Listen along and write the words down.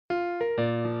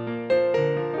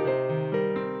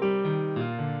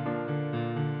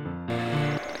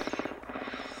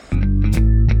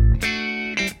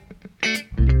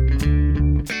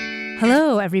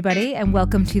everybody, and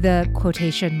welcome to the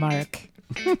Quotation Mark.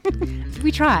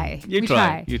 We try. You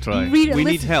try. We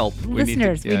need help.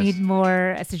 Listeners, we need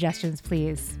more suggestions,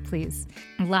 please.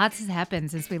 Lots has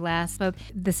happened since we last spoke.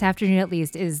 This afternoon, at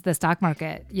least, is the stock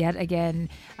market. Yet again,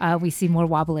 we see more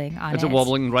wobbling on it. Is it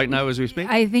wobbling right now as we speak?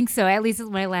 I think so. At least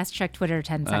when I last checked Twitter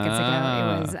 10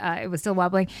 seconds ago, it was still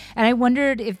wobbling. And I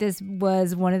wondered if this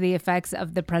was one of the effects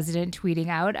of the president tweeting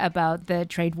out about the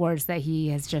trade wars that he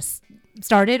has just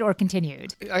started or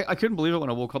continued. I couldn't believe it when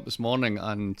I woke up this morning,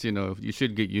 and you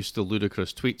should get used to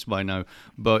ludicrous tweets by now.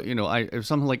 But it was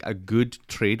something like a good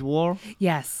trade war.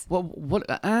 Yes. What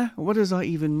does that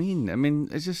even mean? I mean,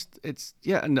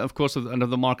 and of course, and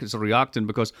the markets are reacting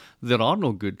because there are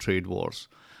no good trade wars.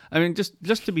 I mean,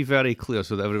 just to be very clear,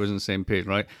 so that everyone's on the same page,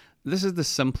 right? This is the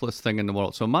simplest thing in the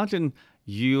world. So imagine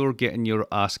you're getting your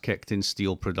ass kicked in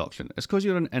steel production. It's because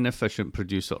you're an inefficient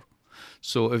producer.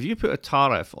 So if you put a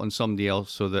tariff on somebody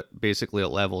else so that basically it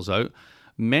levels out,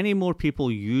 many more people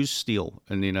use steel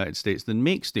in the United States than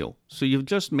make steel. So you've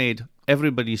just made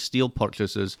everybody's steel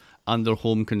purchases and their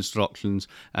home constructions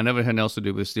and everything else to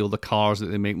do with steel, the cars that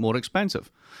they make, more expensive.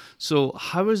 So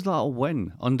how is that a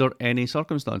win under any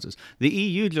circumstances? The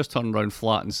EU just turned around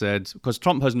flat and said, because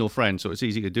Trump has no friends, so it's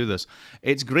easy to do this,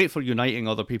 it's great for uniting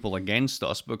other people against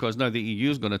us, because now the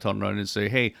EU is going to turn around and say,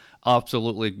 hey,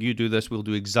 absolutely, you do this, we'll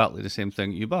do exactly the same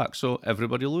thing at you back. So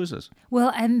everybody loses.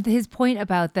 Well, and his point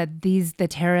about that the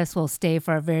tariffs will stay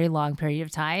for a very long period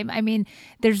of time, I mean,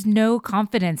 there's no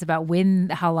confidence about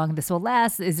how long this will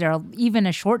last. Is there even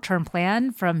a short-term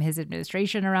plan from his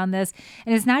administration around this?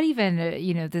 And it's not even,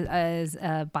 as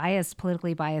a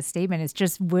politically biased statement. It's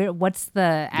just what's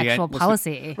the actual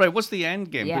policy? Right, what's the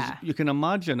end game? Yeah. Because you can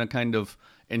imagine a kind of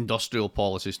industrial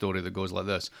policy story that goes like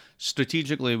this.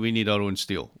 Strategically, we need our own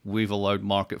steel. We've allowed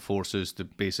market forces to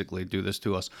basically do this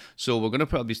to us. So we're going to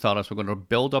put up these tariffs. We're going to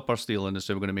build up our steel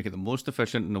industry. We're going to make it the most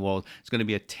efficient in the world. It's going to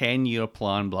be a 10-year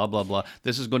plan, blah, blah, blah.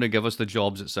 This is going to give us the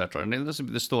jobs, etc. And this will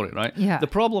be the story, right? Yeah. The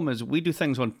problem is we do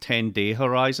things on 10-day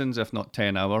horizons, if not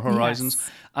 10-hour horizons.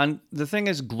 Yes. And the thing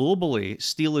is, globally,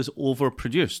 steel is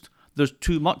overproduced. There's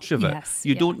too much of it. Yes,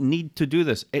 you don't need to do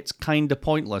this. It's kind of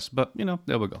pointless, but,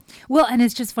 there we go. Well, and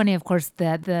it's just funny, of course,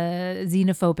 that the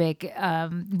xenophobic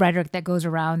rhetoric that goes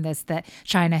around this, that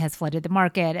China has flooded the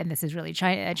market, and this is really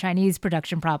a Chinese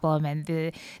production problem, and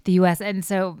the U.S. And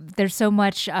so there's so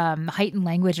much heightened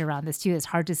language around this, too. It's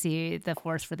hard to see the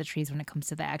forest for the trees when it comes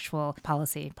to the actual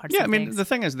policy parts of things. Yeah, I mean, the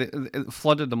thing is, it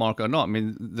flooded the market or not. I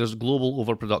mean, there's global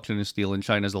overproduction in steel, and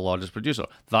China's the largest producer.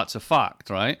 That's a fact,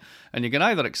 right? And you can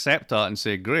either accept that and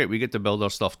say, great, we get to build our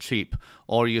stuff cheap,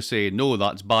 or you say, no,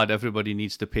 that's bad, everybody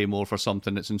needs to pay more for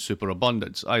something that's in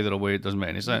superabundance. Either way, it doesn't make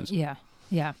any sense. Yeah.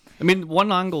 I mean,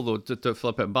 one angle, though, to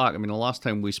flip it back, I mean, the last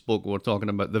time we spoke, we were talking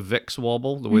about the VIX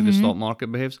wobble, the way the stock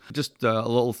market behaves. Just a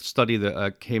little study that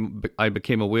I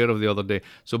became aware of the other day.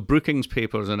 So Brookings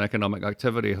Papers on Economic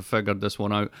Activity have figured this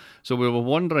one out. So we were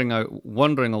wondering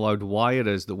aloud why it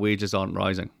is that wages aren't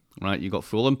rising, right? You got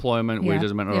full employment,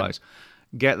 wages are meant to rise.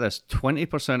 Get this,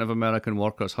 20% of American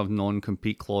workers have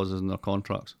non-compete clauses in their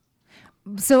contracts.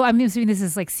 So I'm assuming this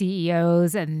is like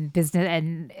CEOs and business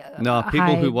and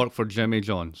people who work for Jimmy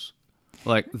John's.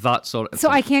 Like that sort of So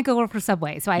thing. I can't go work for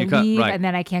Subway. So I leave and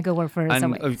then I can't go work for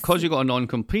Subway. And because you got a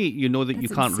non-compete, you know that you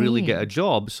can't really get a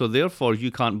job. So therefore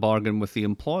you can't bargain with the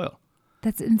employer.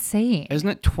 That's insane. Isn't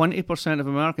it? 20% of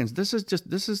Americans. This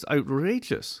is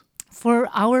outrageous. For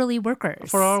hourly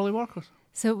workers.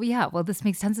 So, this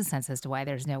makes tons of sense as to why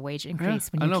there's no wage increase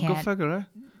when you can't. Go figure, eh?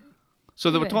 So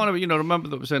they were talking about, remember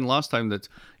that we were saying last time that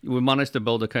we managed to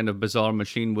build a kind of bizarre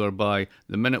machine whereby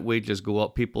the minute wages go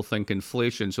up, people think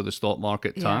inflation, so the stock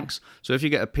market tanks. So if you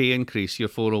get a pay increase, your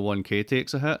 401k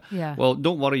takes a hit. Yeah. Well,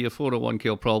 don't worry, your 401k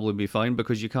will probably be fine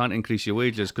because you can't increase your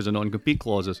wages because of non-compete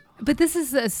clauses. But this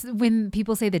is when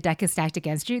people say the deck is stacked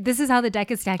against you. This is how the deck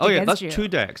is stacked against you. Oh yeah, that's two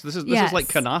decks. This is like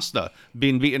canasta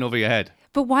being beaten over your head.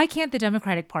 But why can't the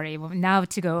Democratic Party, now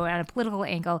to go at a political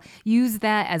angle, use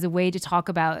that as a way to talk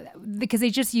about, because they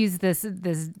just use this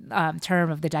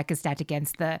term of the deck is stacked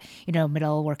against the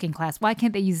middle working class. Why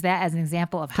can't they use that as an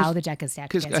example of how the deck is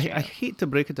stacked against you? I hate to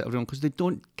break it to everyone because they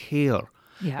don't care.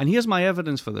 Yeah. And here's my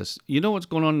evidence for this. You know what's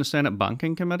going on in the Senate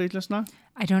Banking Committee just now?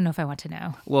 I don't know if I want to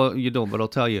know. Well, you don't, but I'll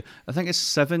tell you. I think it's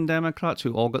 7 Democrats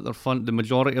who all got the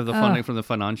majority of the funding from the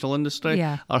financial industry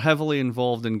are heavily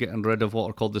involved in getting rid of what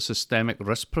are called the systemic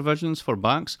risk provisions for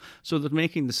banks. So they're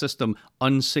making the system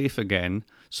unsafe again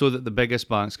so that the biggest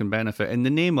banks can benefit. In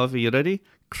the name of, are you ready?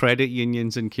 credit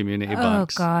unions and community Oh,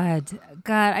 banks. God.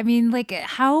 I mean, like,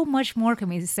 how much more can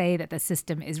we say that the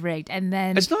system is rigged? And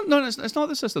then It's not. No, it's not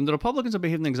the system. The Republicans are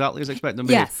behaving exactly as expected them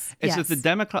to behave. Yes, It's that the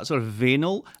Democrats are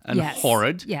venal and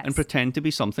horrid and pretend to be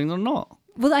something they're not.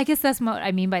 Well, I guess that's what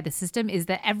I mean by the system is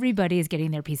that everybody is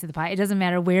getting their piece of the pie. It doesn't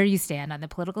matter where you stand on the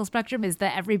political spectrum, is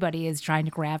that everybody is trying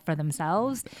to grab for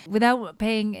themselves without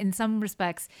paying, in some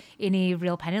respects, any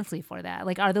real penalty for that.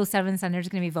 Like, are those 7 senators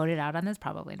going to be voted out on this?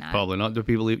 Probably not. Probably not. Do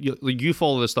people you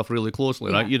follow this stuff really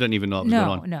closely, right? You didn't even know what was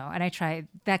going on. No. And I try,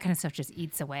 that kind of stuff just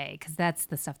eats away because that's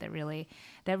the stuff that really.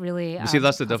 You see,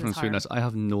 that's the difference between us. I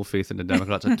have no faith in the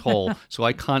Democrats at all, so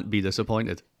I can't be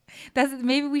disappointed.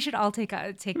 Maybe we should all take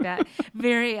that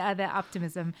that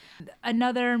optimism.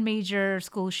 Another major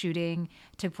school shooting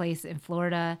took place in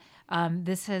Florida.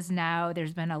 There's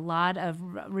been a lot of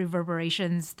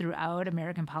reverberations throughout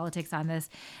American politics on this.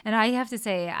 And I have to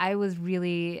say, I was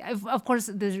really, of course,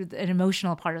 there's an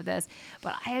emotional part of this,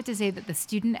 but I have to say that the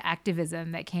student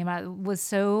activism that came out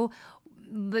was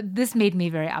this made me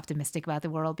very optimistic about the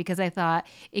world because I thought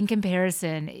in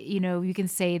comparison, you can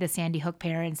say the Sandy Hook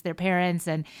parents, their parents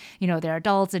and, they're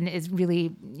adults and is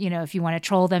really, if you want to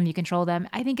troll them, you can troll them.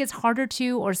 I think it's harder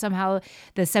to, or somehow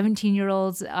the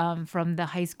 17-year-olds from the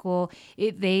high school,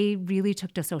 they really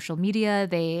took to social media.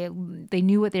 They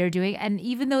knew what they were doing. And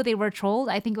even though they were trolled,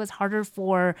 I think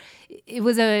it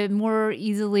was a more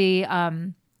easily,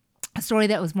 a story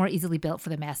that was more easily built for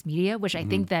the mass media, which I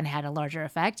think then had a larger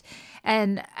effect.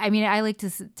 And I mean, I like to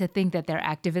think that their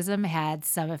activism had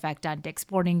some effect on Dick's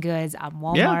Sporting Goods, on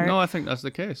Walmart. Yeah, no, I think that's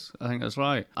the case. I think that's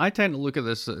right. I tend to look at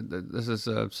this, this is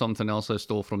something else I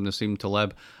stole from Nassim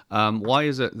Taleb. Why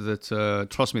is it that,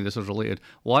 trust me, this is related,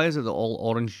 why is it that all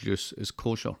orange juice is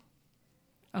kosher?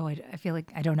 Oh, I feel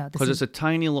like I don't know. Because it's a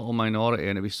tiny little minority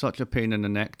and it'd be such a pain in the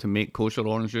neck to make kosher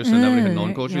orange juice and everything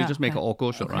non-kosher. You just make it all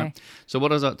kosher, right? So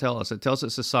what does that tell us? It tells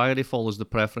us society follows the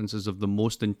preferences of the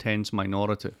most intense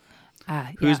minority.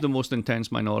 Who's the most intense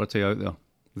minority out there?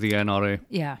 The NRA.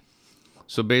 Yeah.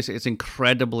 So basically, it's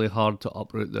incredibly hard to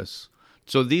uproot this.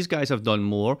 So these guys have done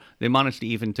more. They managed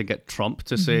even to get Trump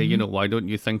to say, why don't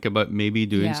you think about maybe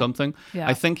doing something? Yeah.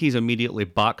 I think he's immediately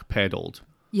backpedaled.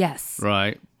 Yes.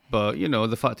 Right. But,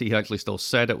 the fact that he actually still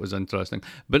said it was interesting.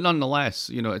 But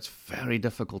nonetheless, it's very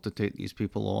difficult to take these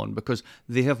people on because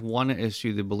they have one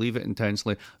issue. They believe it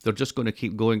intensely. They're just going to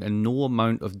keep going and no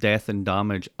amount of death and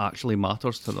damage actually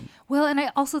matters to them. Well, and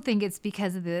I also think it's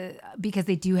because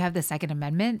they do have the Second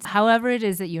Amendment. However it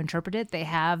is that you interpret it, they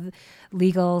have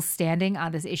legal standing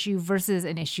on this issue versus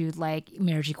an issue like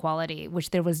marriage equality, which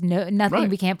there was nothing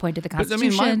we can't point to the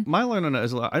Constitution. But, I mean, my line on it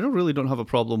is I really don't have a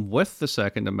problem with the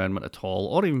Second Amendment at all,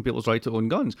 or even people's right to own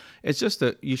guns. It's just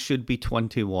that you should be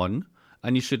 21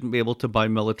 and you shouldn't be able to buy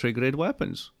military grade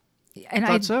weapons. And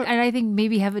I think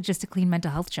maybe have it just a clean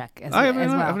mental health check as well.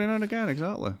 Every now and again,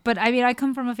 exactly. But I mean, I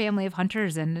come from a family of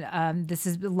hunters, and this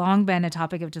has long been a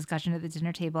topic of discussion at the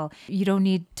dinner table. You don't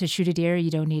need to shoot a deer. You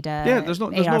don't need there's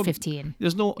AR-15.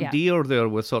 There's no deer there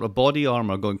with sort of body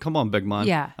armor going, come on, big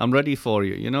man, I'm ready for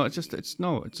you.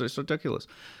 It's ridiculous.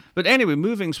 But anyway,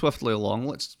 moving swiftly along,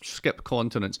 let's skip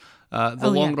continents. The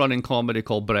long-running comedy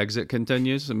called Brexit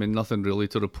continues. I mean, nothing really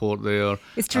to report there.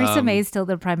 Is Theresa May still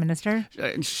the Prime Minister?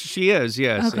 She is,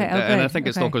 yes. Okay, and I think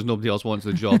it's not because nobody else wants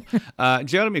the job.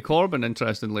 Jeremy Corbyn,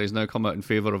 interestingly, has now come out in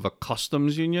favour of a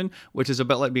customs union, which is a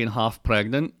bit like being half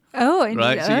pregnant. Oh,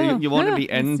 right. So you want to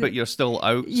be in, but you're still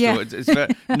out. Yeah. So it's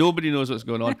very, nobody knows what's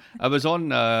going on. I was on,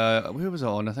 where was I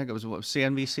on? I think it was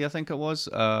CNBC. I think it was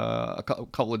a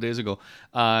couple of days ago,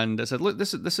 and I said, "Look,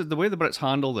 this is the way the Brits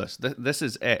handle this. This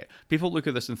is it." People look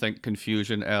at this and think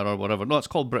confusion, error, whatever. No, it's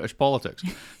called British politics.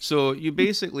 So you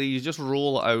just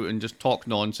roll it out and just talk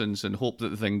nonsense and hope that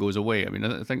the thing goes away. I mean,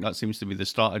 I think that seems to be the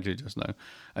strategy just now.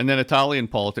 And then Italian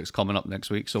politics coming up next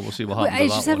week, so we'll see what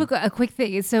happens. I just have a quick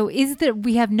thing. So is that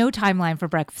we have no timeline for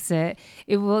Brexit?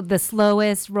 It will the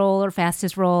slowest roll or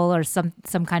fastest roll or some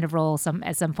kind of roll.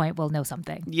 At some point we'll know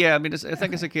something. Yeah, I mean, I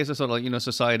think it's a case of sort of like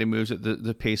society moves at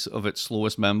the pace of its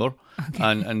slowest member,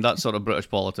 and that's sort of British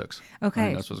politics. Okay, I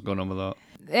think that's what's going on with that.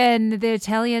 And the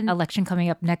Italian election coming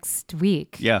up next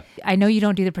week. Yeah, I know you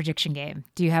don't do the prediction game.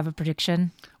 Do you have a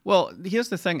prediction? Well, here's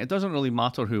the thing. It doesn't really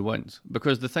matter who wins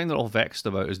because the thing they're all vexed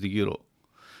about is the euro.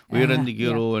 We're in the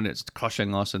euro and it's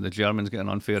crushing us and the Germans get an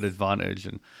unfair advantage.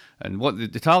 And what the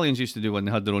Italians used to do when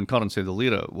they had their own currency, the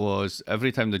lira, was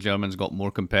every time the Germans got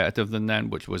more competitive than them,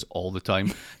 which was all the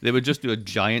time, they would just do a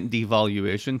giant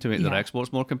devaluation to make their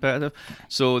exports more competitive.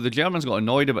 So the Germans got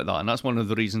annoyed about that, and that's one of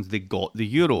the reasons they got the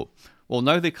euro. Well,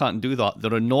 now they can't do that.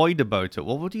 They're annoyed about it.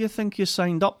 Well, what do you think you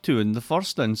signed up to in the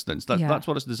first instance? That's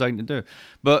what it's designed to do.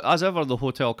 But as ever, the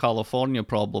Hotel California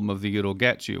problem of the euro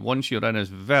gets you. Once you're in, it's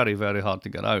very, very hard to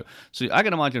get out. So I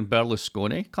can imagine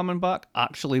Berlusconi coming back,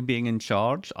 actually being in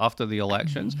charge after the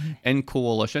elections, in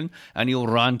coalition, and he'll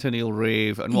rant and he'll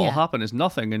rave, and what'll happen is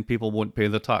nothing, and people won't pay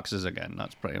their taxes again.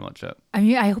 That's pretty much it. I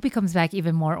mean, I hope he comes back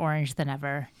even more orange than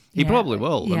ever. He probably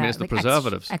will. I mean, it's the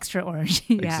preservatives. Extra orange.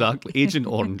 Exactly. Agent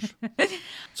Orange.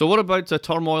 So what about the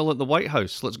turmoil at the White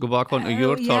House? Let's go back onto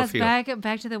your turf here.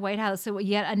 Back to the White House. So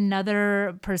yet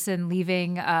another person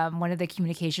leaving. One of the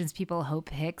communications people, Hope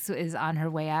Hicks, is on her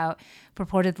way out,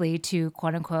 purportedly to,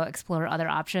 quote unquote, explore other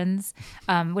options,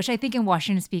 which I think in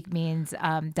Washington speak means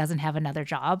doesn't have another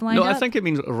job lined up. No, I think it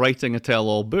means writing a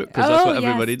tell-all book, because that's what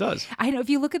everybody does. I know. If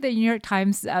you look at the New York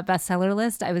Times bestseller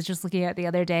list, I was just looking at it the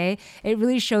other day, it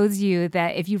really shows you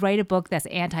that if you write a book that's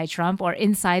anti-Trump or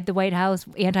inside the White House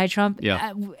anti-Trump,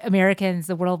 Americans,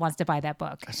 the world wants to buy that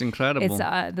book. That's incredible.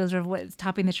 It's those are what's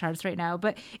topping the charts right now.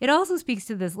 But it also speaks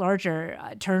to this larger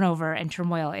turnover and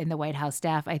turmoil in the White House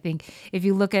staff. I think if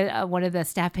you look at one of the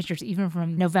staff pictures, even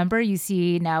from November, you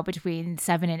see now between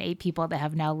 7 and 8 people that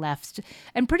have now left,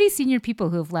 and pretty senior people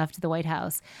who have left the White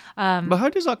House. But how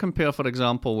does that compare, for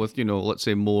example, with, let's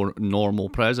say more normal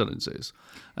presidencies?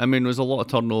 I mean, there's a lot of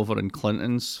turnover in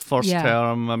Clinton's first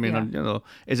term. I mean,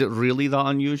 is it really that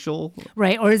unusual?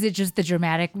 Right. Or is it just the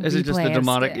dramatic Is it just the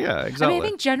dramatic? Yeah, exactly. I mean, I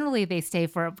think generally they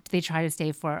try to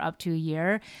stay for up to a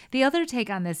year. The other take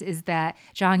on this is that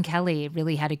John Kelly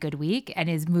really had a good week and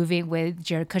is moving with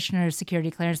Jared Kushner's security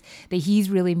clearance, that he's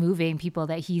really moving people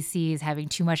that he sees having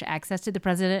too much access to the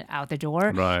president out the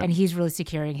door. Right. And he's really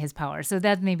securing his power. So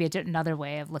that's maybe another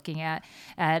way of looking at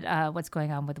what's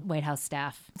going on with White House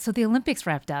staff. So the Olympics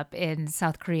wrapped up in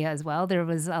South Korea as well. There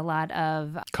was a lot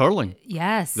of curling.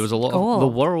 Yes. There was a lot gold. The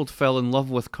world fell in love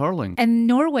with curling. And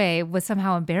Norway was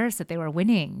somehow embarrassed that they were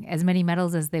winning as many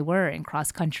medals as they were in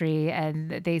cross country,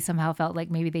 and they somehow felt like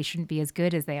maybe they shouldn't be as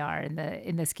good as they are in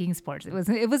the skiing sports. It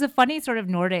was a funny sort of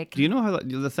Nordic. Do you know how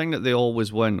the thing that they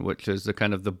always win, which is the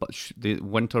kind of the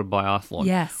winter biathlon,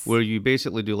 yes, where you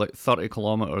basically do like 30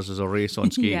 kilometers as a race on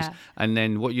skis, and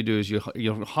then what you do is you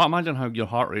imagine how your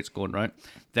heart rate's going, right?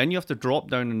 Then you have to drop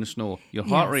down in the snow. Your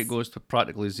heart rate goes to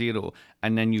practically zero,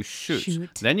 and then you shoot.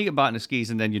 Then you get back in the skis,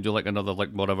 and then you do like another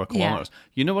whatever kilometers.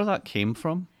 You know where that came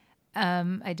from?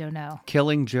 I don't know.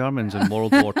 Killing Germans in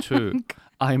World War II.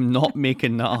 I'm not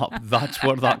making that up. That's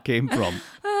where that came from.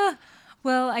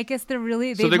 Well, I guess they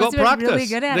got practice. Really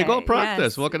good at they it. got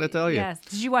practice. Yes. What can I tell you? Yes.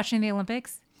 Did you watch any of the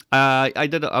Olympics? I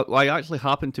did. I actually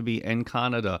happened to be in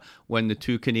Canada when the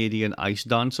 2 Canadian ice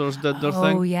dancers did their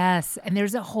thing. Oh, yes. And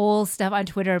there's a whole stuff on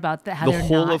Twitter about how the they're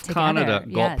whole not of together. Canada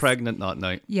got pregnant that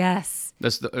night. Yes.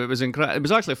 It was incredible. It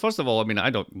was actually, first of all, I mean, I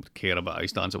don't care about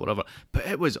ice dance or whatever, but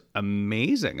it was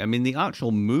amazing. I mean, the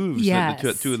actual moves that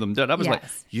the two of them did, I was like,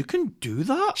 you can do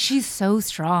that? She's so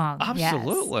strong.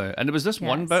 Absolutely. Yes. And there was this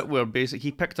one bit where basically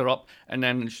he picked her up, and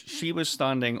then she was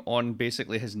standing on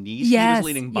basically his knees. He was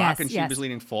leaning back and she was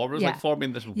leaning forward, like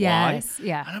forming this Y.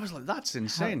 And I was like, that's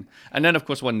insane. And then, of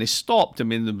course, when they stopped, I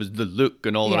mean, there was the look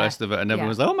and all the rest of it, and everyone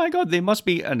was like, oh my God, they must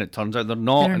be. And it turns out they're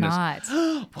not. They're not.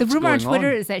 The rumor on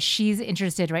Twitter is that she's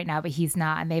interested right now, but he's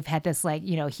not. And they've had this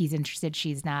he's interested,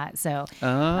 she's not. So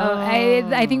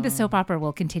I think the soap opera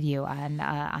will continue on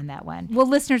that one. Well,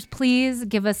 listeners, please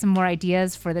give us some more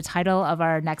ideas for the title of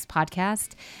our next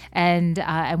podcast, and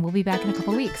we'll be back in a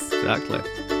couple weeks. Exactly.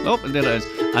 Oh, and there it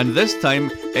is. And this time,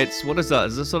 what is that?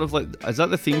 Is this sort of is that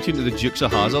the theme tune to the Dukes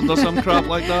of Hazzard or some crap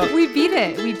like that? We beat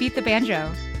it. We beat the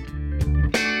banjo.